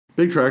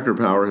Big Tractor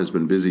Power has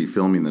been busy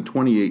filming the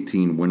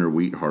 2018 winter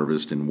wheat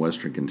harvest in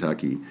western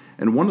Kentucky,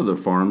 and one of the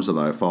farms that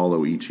I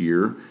follow each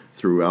year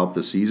throughout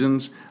the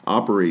seasons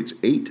operates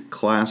 8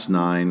 Class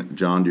 9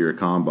 John Deere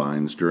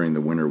combines during the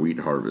winter wheat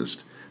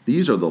harvest.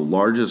 These are the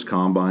largest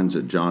combines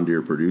that John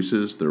Deere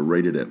produces. They're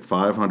rated at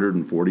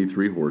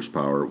 543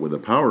 horsepower with a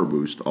power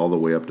boost all the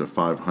way up to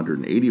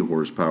 580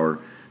 horsepower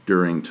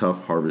during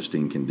tough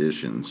harvesting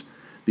conditions.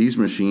 These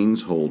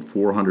machines hold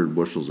 400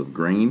 bushels of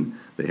grain.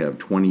 They have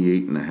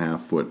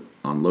 28.5-foot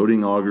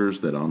unloading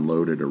augers that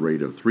unload at a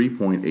rate of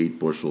 3.8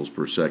 bushels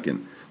per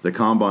second. The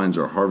combines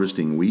are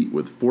harvesting wheat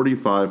with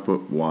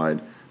 45-foot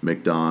wide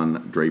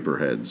MacDon Draper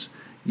heads.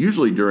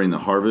 Usually during the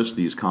harvest,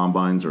 these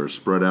combines are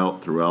spread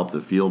out throughout the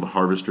field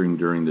harvesting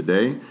during the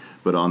day,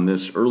 but on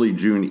this early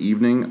June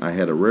evening, I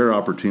had a rare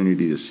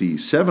opportunity to see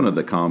 7 of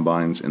the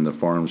combines in the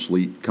farm's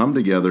fleet come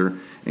together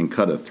and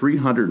cut a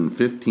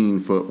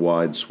 315-foot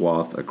wide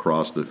swath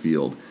across the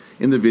field.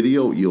 In the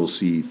video, you'll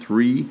see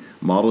 3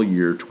 model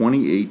year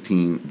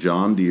 2018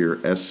 John Deere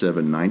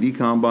S790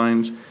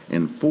 combines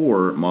and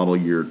 4 model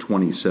year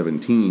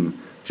 2017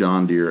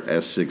 John Deere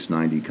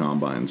S690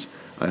 combines.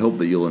 I hope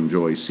that you'll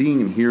enjoy seeing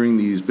and hearing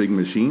these big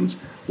machines.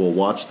 We'll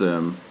watch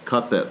them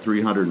cut that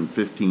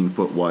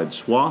 315-foot wide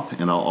swath,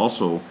 and I'll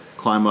also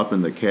climb up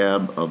in the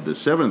cab of the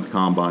 7th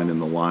combine in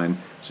the line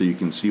so you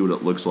can see what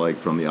it looks like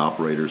from the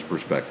operator's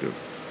perspective.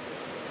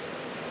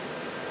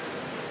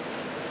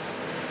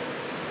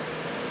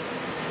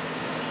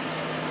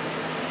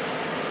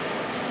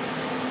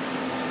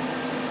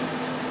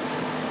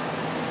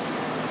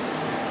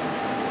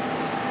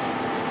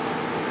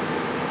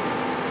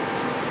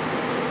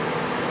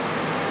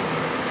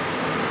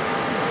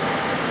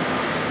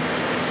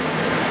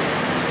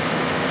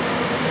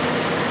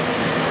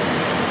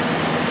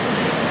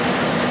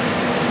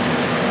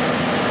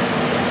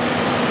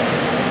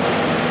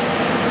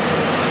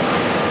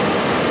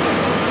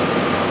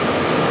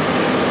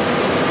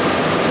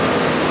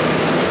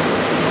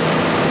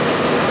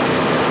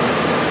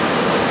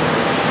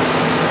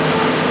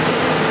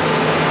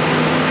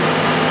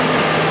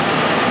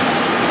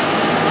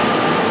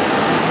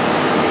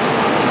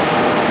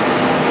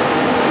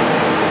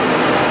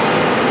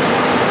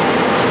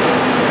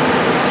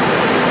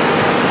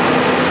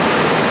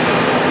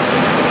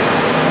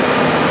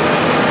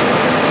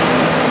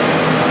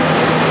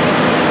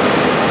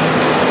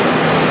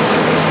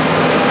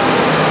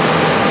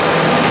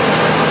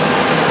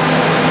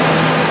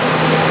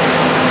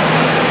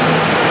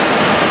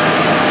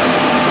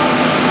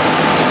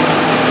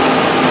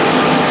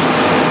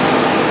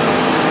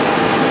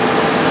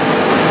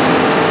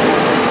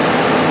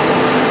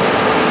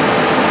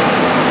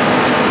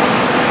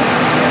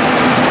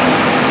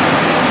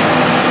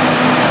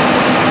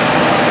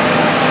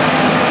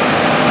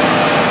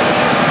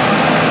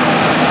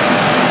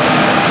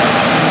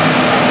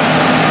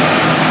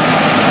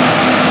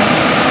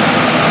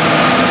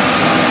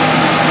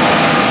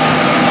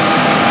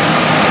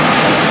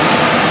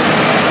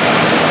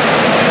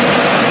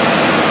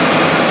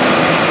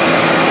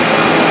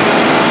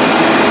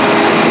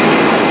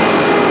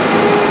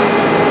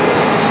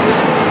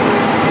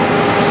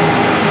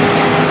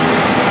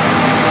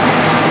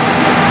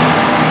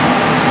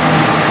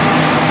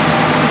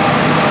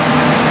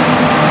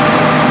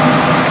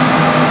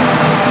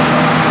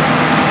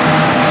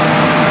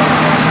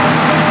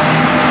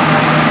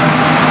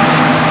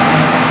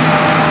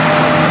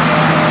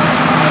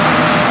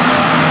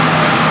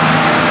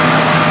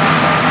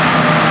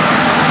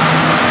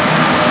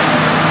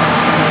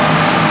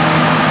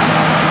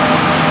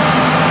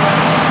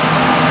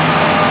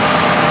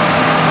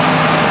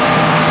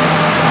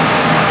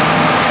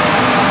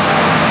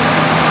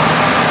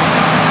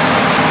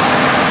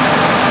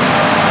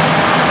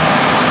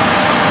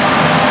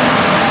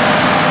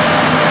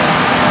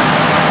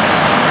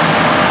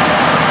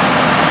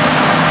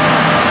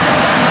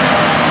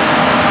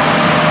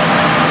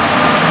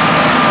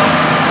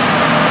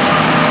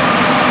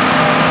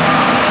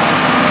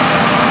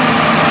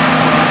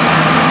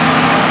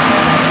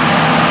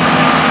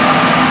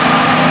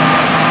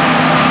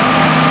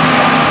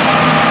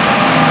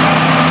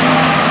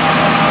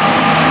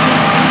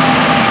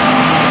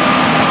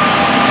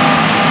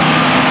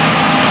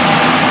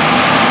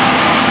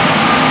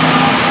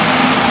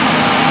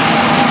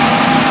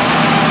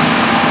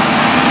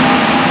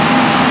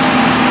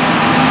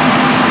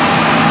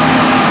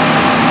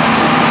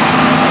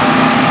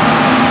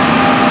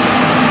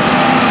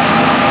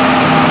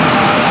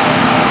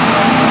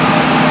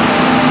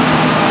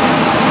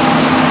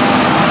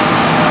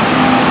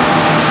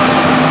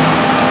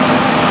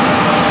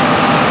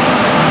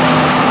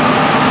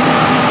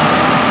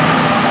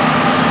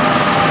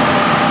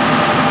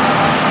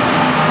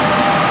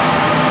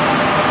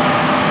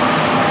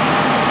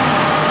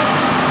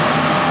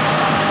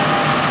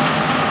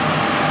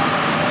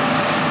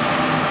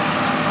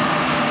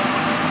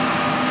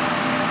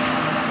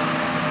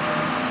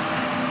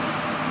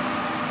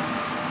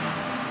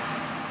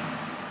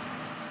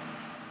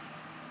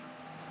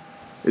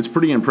 It's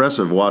pretty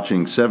impressive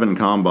watching 7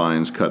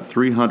 combines cut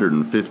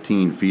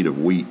 315 feet of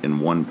wheat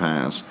in one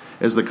pass.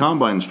 As the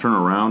combines turn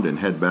around and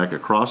head back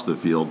across the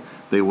field,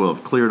 they will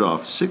have cleared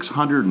off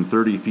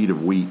 630 feet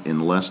of wheat in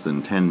less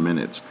than 10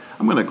 minutes.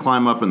 I'm going to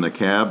climb up in the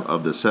cab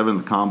of the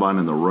 7th combine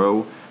in the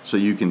row so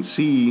you can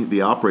see the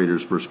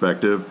operator's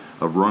perspective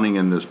of running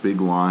in this big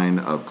line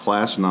of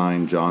Class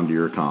 9 John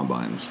Deere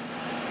combines.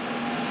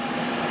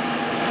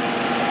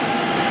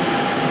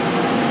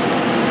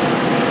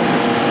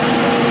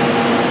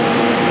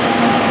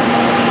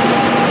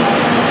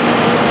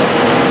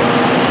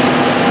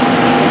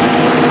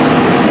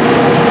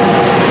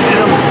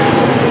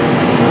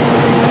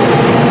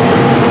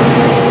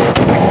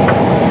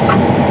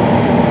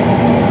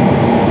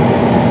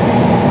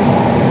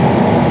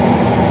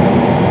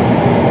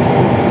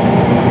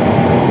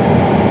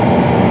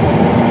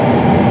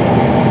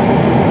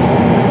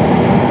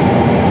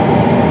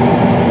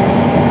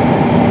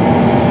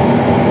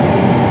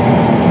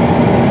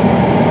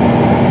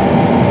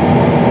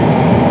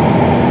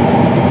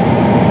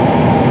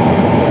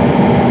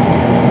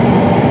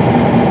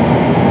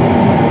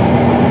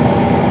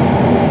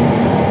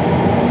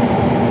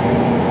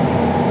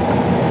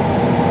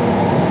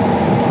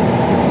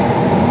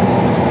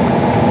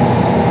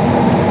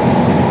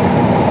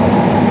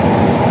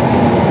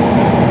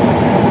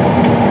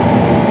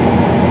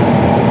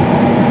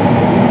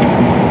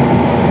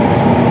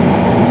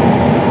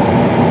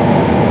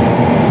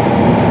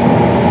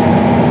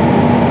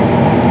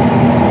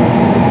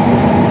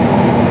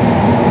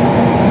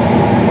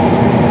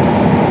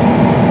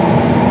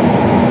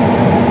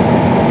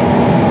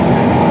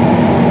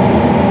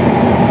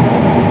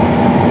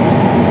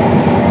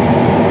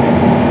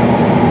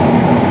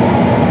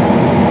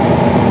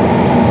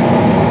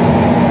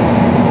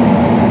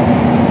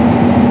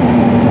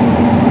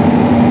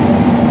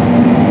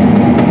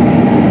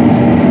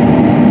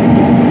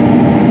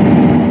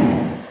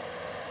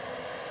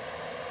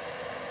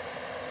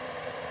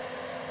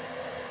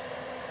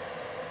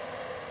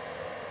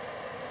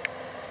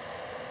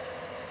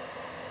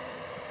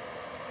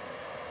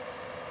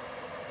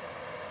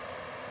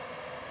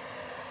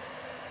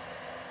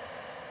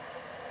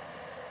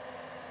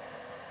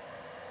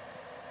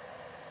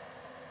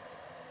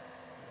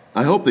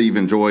 I hope that you've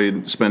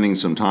enjoyed spending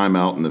some time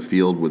out in the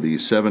field with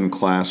these 7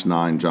 Class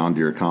 9 John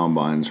Deere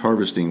combines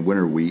harvesting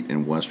winter wheat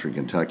in western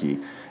Kentucky.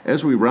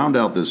 As we round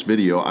out this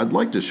video, I'd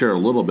like to share a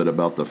little bit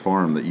about the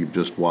farm that you've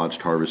just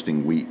watched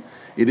harvesting wheat.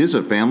 It is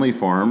a family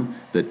farm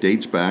that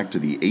dates back to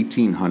the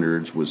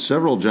 1800s with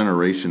several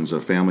generations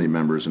of family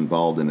members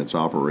involved in its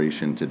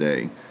operation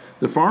today.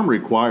 The farm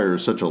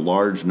requires such a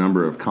large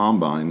number of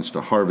combines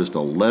to harvest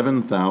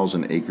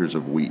 11,000 acres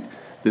of wheat.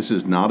 This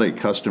is not a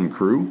custom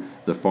crew.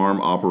 The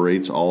farm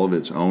operates all of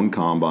its own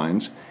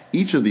combines.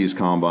 Each of these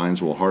combines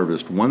will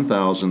harvest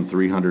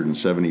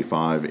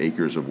 1,375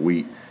 acres of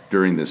wheat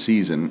during the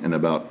season in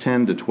about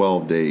 10 to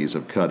 12 days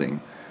of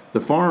cutting. The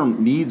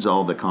farm needs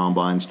all the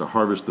combines to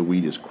harvest the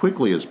wheat as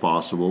quickly as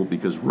possible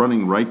because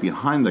running right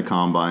behind the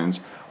combines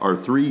are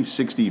 3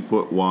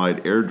 60-foot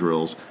wide air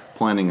drills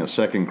planting a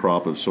second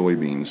crop of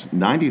soybeans.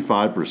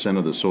 95%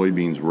 of the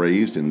soybeans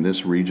raised in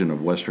this region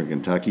of western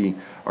Kentucky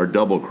are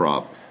double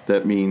crop.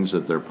 That means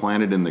that they're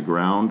planted in the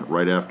ground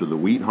right after the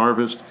wheat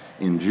harvest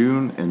in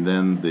June, and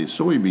then the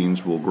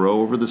soybeans will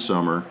grow over the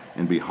summer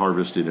and be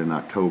harvested in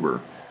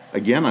October.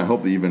 Again, I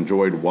hope that you've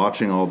enjoyed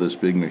watching all this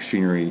big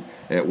machinery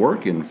at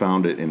work and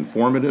found it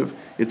informative.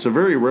 It's a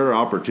very rare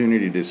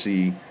opportunity to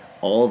see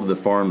all of the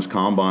farm's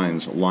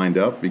combines lined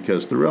up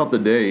because throughout the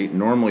day,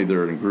 normally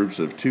they're in groups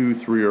of 2,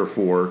 3, or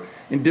 4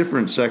 in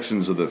different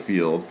sections of the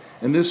field,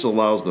 and this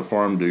allows the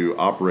farm to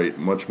operate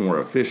much more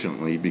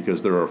efficiently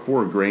because there are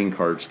 4 grain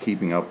carts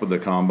keeping up with the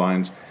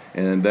combines,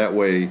 and that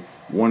way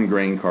one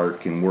grain cart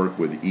can work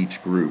with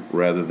each group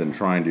rather than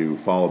trying to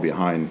follow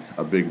behind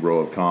a big row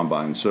of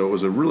combines. So it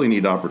was a really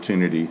neat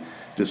opportunity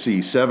to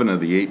see 7 of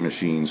the 8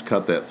 machines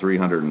cut that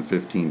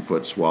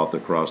 315-foot swath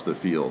across the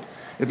field.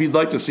 If you'd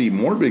like to see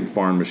more big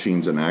farm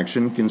machines in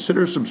action,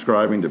 consider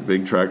subscribing to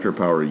Big Tractor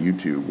Power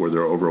YouTube, where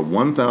there are over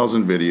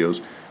 1,000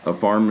 videos of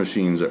farm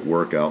machines at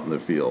work out in the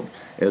field.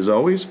 As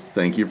always,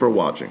 thank you for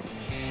watching.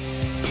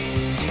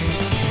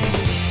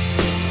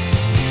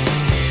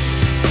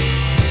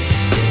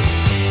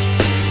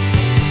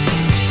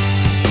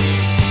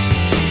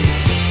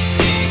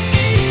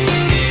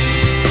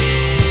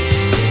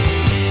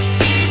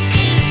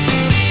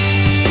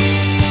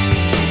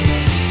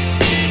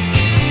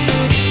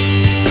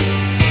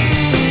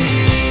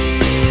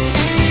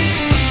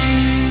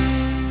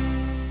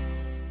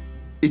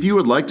 If you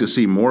would like to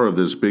see more of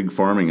this big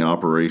farming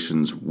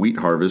operations wheat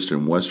harvest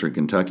in western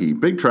Kentucky,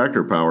 Big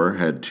Tractor Power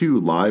had 2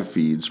 live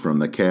feeds from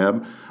the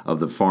cab of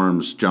the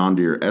farm's John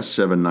Deere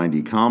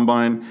S790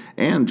 combine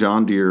and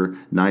John Deere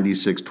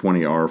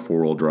 9620R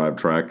 4-wheel drive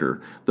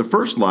tractor. The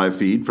first live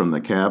feed from the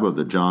cab of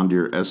the John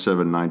Deere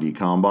S790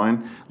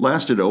 combine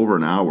lasted over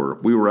an hour.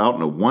 We were out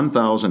in a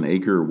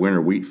 1,000-acre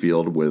winter wheat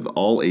field with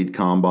all 8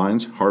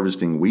 combines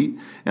harvesting wheat,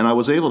 and I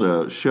was able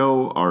to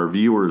show our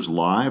viewers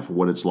live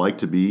what it's like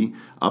to be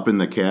up in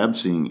the cab cab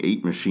seeing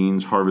 8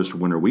 machines harvest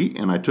winter wheat,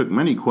 and I took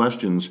many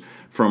questions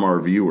from our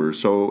viewers.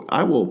 So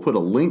I will put a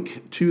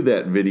link to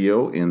that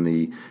video in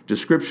the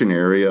description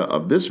area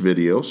of this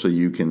video so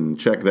you can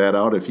check that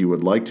out if you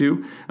would like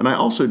to. And I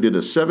also did a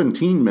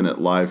 17-minute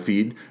live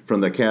feed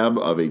from the cab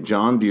of a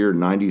John Deere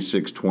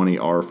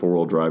 9620R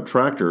four-wheel drive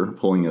tractor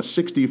pulling a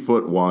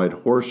 60-foot wide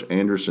Horsch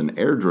Anderson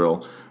air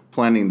drill,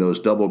 planting those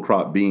double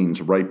crop beans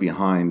right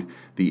behind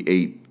the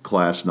 8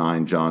 Class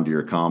 9 John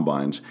Deere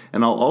combines.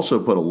 And I'll also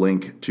put a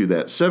link to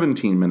that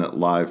 17-minute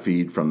live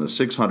feed from the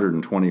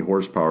 620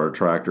 horsepower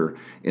tractor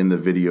in the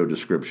video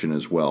description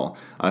as well.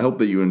 I hope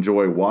that you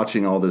enjoy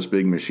watching all this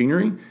big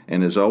machinery,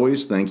 and as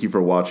always, thank you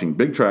for watching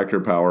Big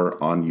Tractor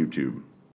Power on YouTube.